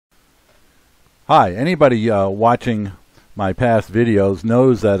Hi, anybody watching my past videos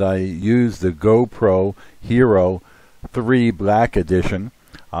knows that I use the GoPro Hero 3 Black Edition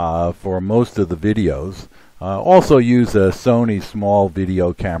for most of the videos. Also use a Sony small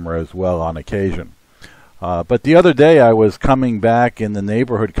video camera as well on occasion. But the other day I was coming back in the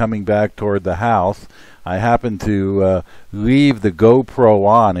neighborhood, coming back toward the house. I happened to leave the GoPro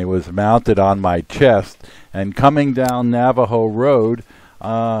on. It was mounted on my chest, and coming down Navajo Road,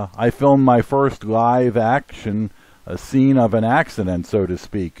 I filmed my first live action, a scene of an accident, so to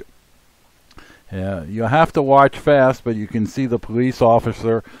speak. You have to watch fast, but you can see the police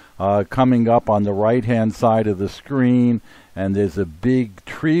officer coming up on the right-hand side of the screen, and there's a big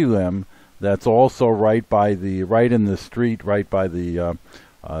tree limb that's also right in the street, right by the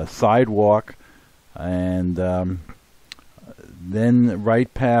sidewalk, and then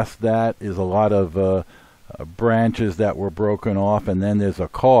right past that is a lot of branches that were broken off, and then there's a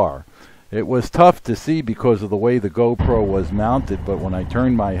car. It was tough to see because of the way the GoPro was mounted, but when I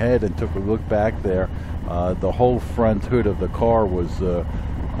turned my head and took a look back there, the whole front hood of the car was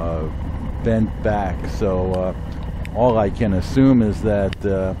bent back. So all I can assume is that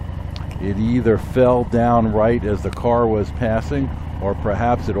it either fell down right as the car was passing, or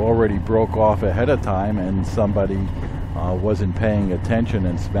perhaps it already broke off ahead of time and somebody wasn't paying attention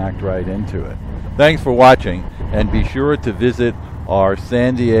and smacked right into it. Thanks for watching, and be sure to visit our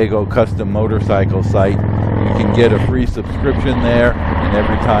San Diego custom motorcycle site. You can get a free subscription there, and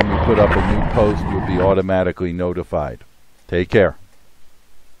every time you put up a new post, you'll be automatically notified. Take care.